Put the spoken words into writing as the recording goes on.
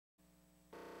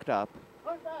locked up.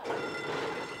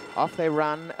 Off they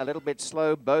run, a little bit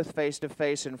slow, both face to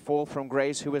face, and Fall from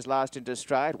Grace, who was last into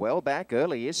stride. Well back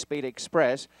early is Speed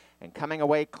Express, and coming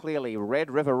away clearly, Red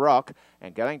River Rock,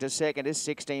 and going to second is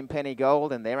 16 Penny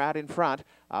Gold, and they're out in front.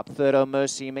 Up third, Oh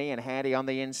Mercy Me, and handy on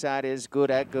the inside is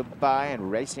Good at Goodbye, and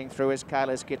racing through is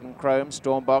Kyla's Kitten Chrome.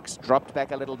 Stormbox dropped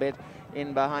back a little bit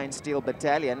in behind Steel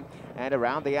Battalion, and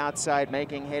around the outside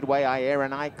making headway, Air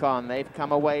and Icon. They've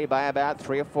come away by about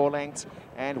 3 or 4 lengths.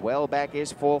 And well back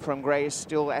is Fall from Grace,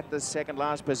 still at the second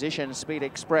last position. Speed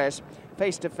Express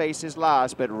face to face is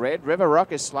last, but Red River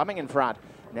Rock is slumming in front.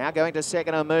 Now going to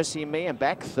second, Oh Mercy Me, and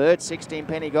back third, 16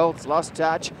 Penny Gold's lost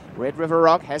touch. Red River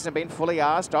Rock hasn't been fully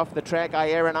asked. Off the track,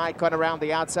 Air and Icon around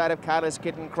the outside of Kyla's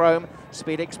Kitten Chrome.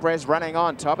 Speed Express running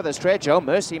on top of the stretch. Oh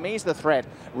Mercy Me's the threat.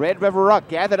 Red River Rock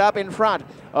gathered up in front.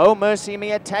 Oh Mercy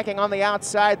Me attacking on the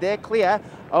outside. They're clear.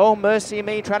 Oh Mercy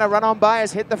Me trying to run on by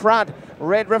has hit the front.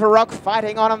 Red River Rock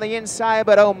fighting on the inside,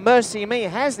 but Oh Mercy Me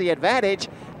has the advantage,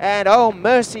 and Oh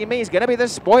Mercy Me is going to be the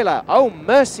spoiler. Oh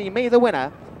Mercy Me the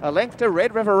winner. A length to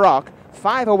Red River Rock.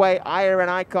 5 away, Air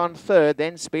and Icon third,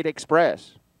 then Speed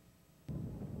Express.